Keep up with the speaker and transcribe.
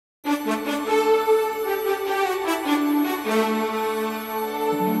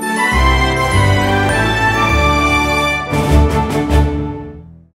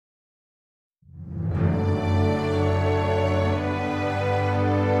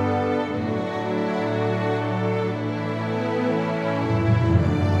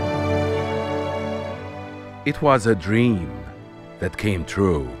It was a dream that came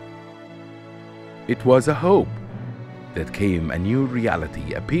true. It was a hope that came a new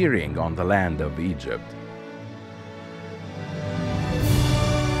reality appearing on the land of Egypt.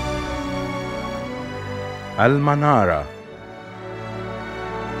 Al-Manara.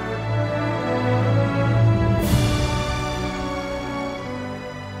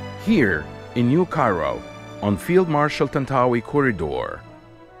 Here in New Cairo, on Field Marshal Tantawi Corridor,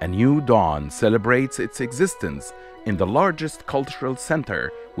 a new dawn celebrates its existence in the largest cultural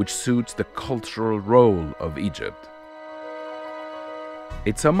center which suits the cultural role of Egypt.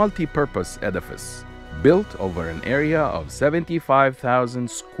 It's a multi-purpose edifice built over an area of 75,000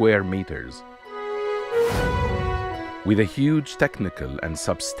 square meters, with a huge technical and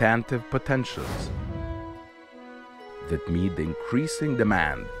substantive potentials that meet the increasing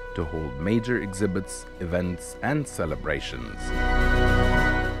demand to hold major exhibits, events, and celebrations.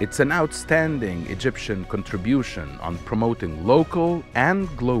 It's an outstanding Egyptian contribution on promoting local and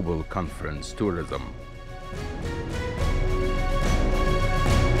global conference tourism.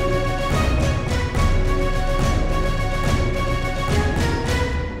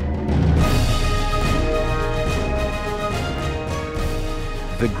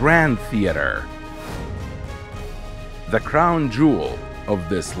 The Grand Theater, the crown jewel of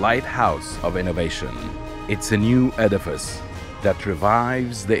this lighthouse of innovation. It's a new edifice that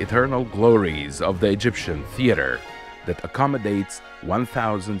revives the eternal glories of the Egyptian theater that accommodates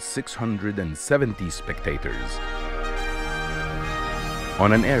 1,670 spectators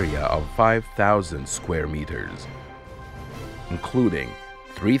on an area of 5,000 square meters, including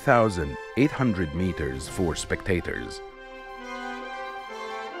 3,800 meters for spectators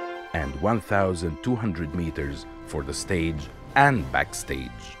and 1,200 meters for the stage and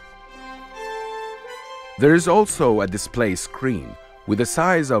backstage. There is also a display screen with a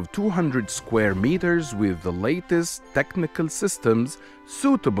size of 200 square meters with the latest technical systems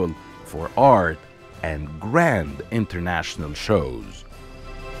suitable for art and grand international shows,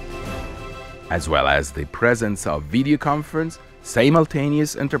 as well as the presence of video conference,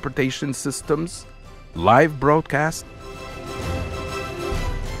 simultaneous interpretation systems, live broadcast,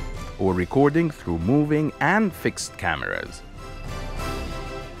 or recording through moving and fixed cameras.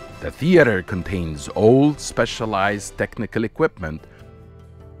 The theater contains old specialized technical equipment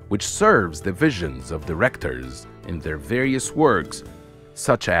which serves the visions of directors in their various works,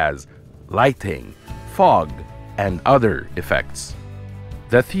 such as lighting, fog, and other effects.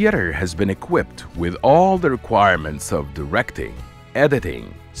 The theater has been equipped with all the requirements of directing,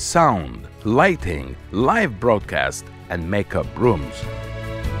 editing, sound, lighting, live broadcast, and makeup rooms.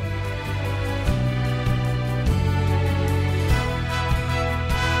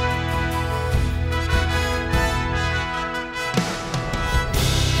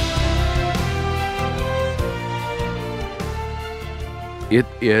 It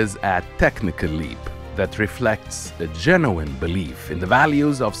is a technical leap that reflects a genuine belief in the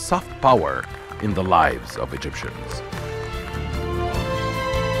values of soft power in the lives of Egyptians.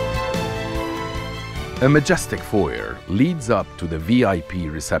 A majestic foyer leads up to the VIP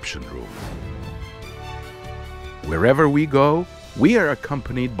reception room. Wherever we go, we are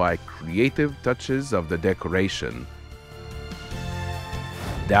accompanied by creative touches of the decoration,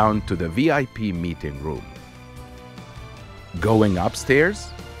 down to the VIP meeting room. Going upstairs,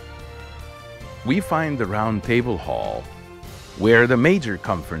 we find the round table hall where the major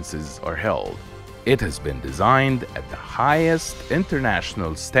conferences are held. It has been designed at the highest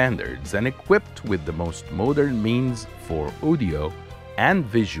international standards and equipped with the most modern means for audio and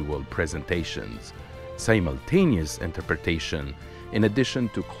visual presentations, simultaneous interpretation, in addition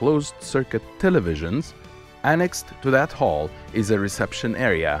to closed-circuit televisions. Annexed to that hall is a reception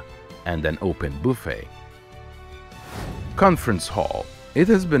area and an open buffet. Conference hall. It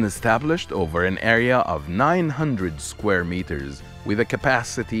has been established over an area of 900 square meters with a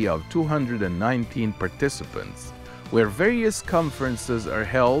capacity of 219 participants, where various conferences are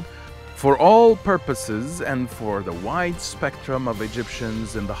held for all purposes and for the wide spectrum of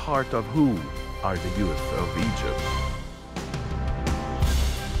Egyptians in the heart of who are the youth of Egypt.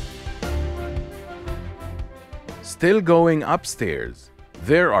 Still going upstairs,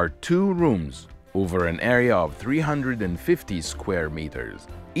 there are 2 rooms over an area of 350 square meters.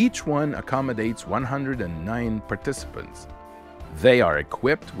 Each one accommodates 109 participants. They are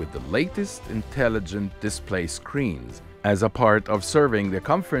equipped with the latest intelligent display screens as a part of serving the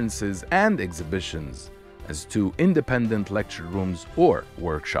conferences and exhibitions as 2 independent lecture rooms or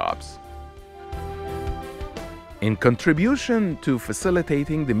workshops. In contribution to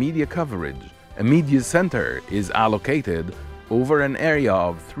facilitating the media coverage, a media center is allocated over an area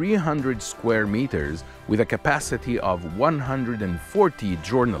of 300 square meters with a capacity of 140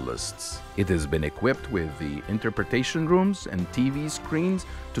 journalists. It has been equipped with the interpretation rooms and TV screens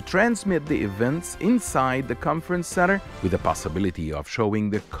to transmit the events inside the conference center with the possibility of showing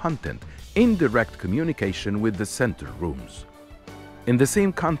the content in direct communication with the center rooms. In the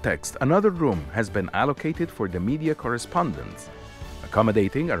same context, another room has been allocated for the media correspondents,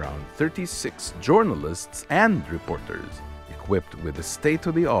 accommodating around 36 journalists and reporters, equipped with the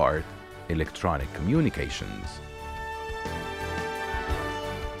state-of-the-art electronic communications.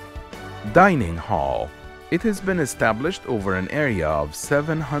 Dining hall. It has been established over an area of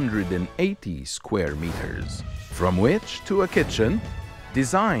 780 square meters, from which to a kitchen,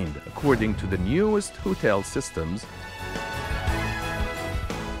 designed according to the newest hotel systems.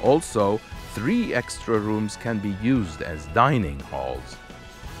 Also, 3 extra rooms can be used as dining halls.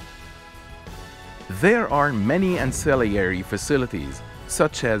 There are many ancillary facilities,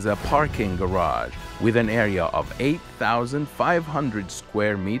 such as a parking garage with an area of 8,500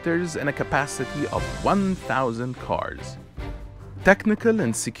 square meters and a capacity of 1,000 cars. Technical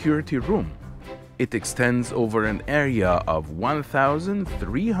and security room. It extends over an area of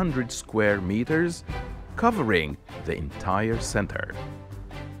 1,300 square meters, covering the entire center.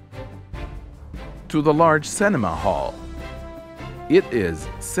 To the large cinema hall. It is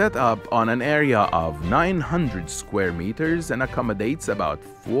set up on an area of 900 square meters and accommodates about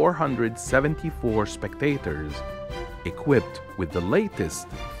 474 spectators, equipped with the latest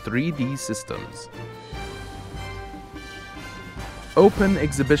 3D systems. Open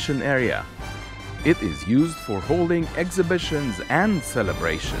exhibition area. It is used for holding exhibitions and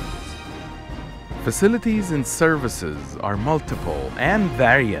celebrations. Facilities and services are multiple and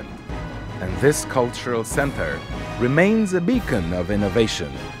variant, and this cultural center remains a beacon of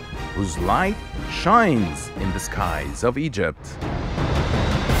innovation whose light shines in the skies of Egypt.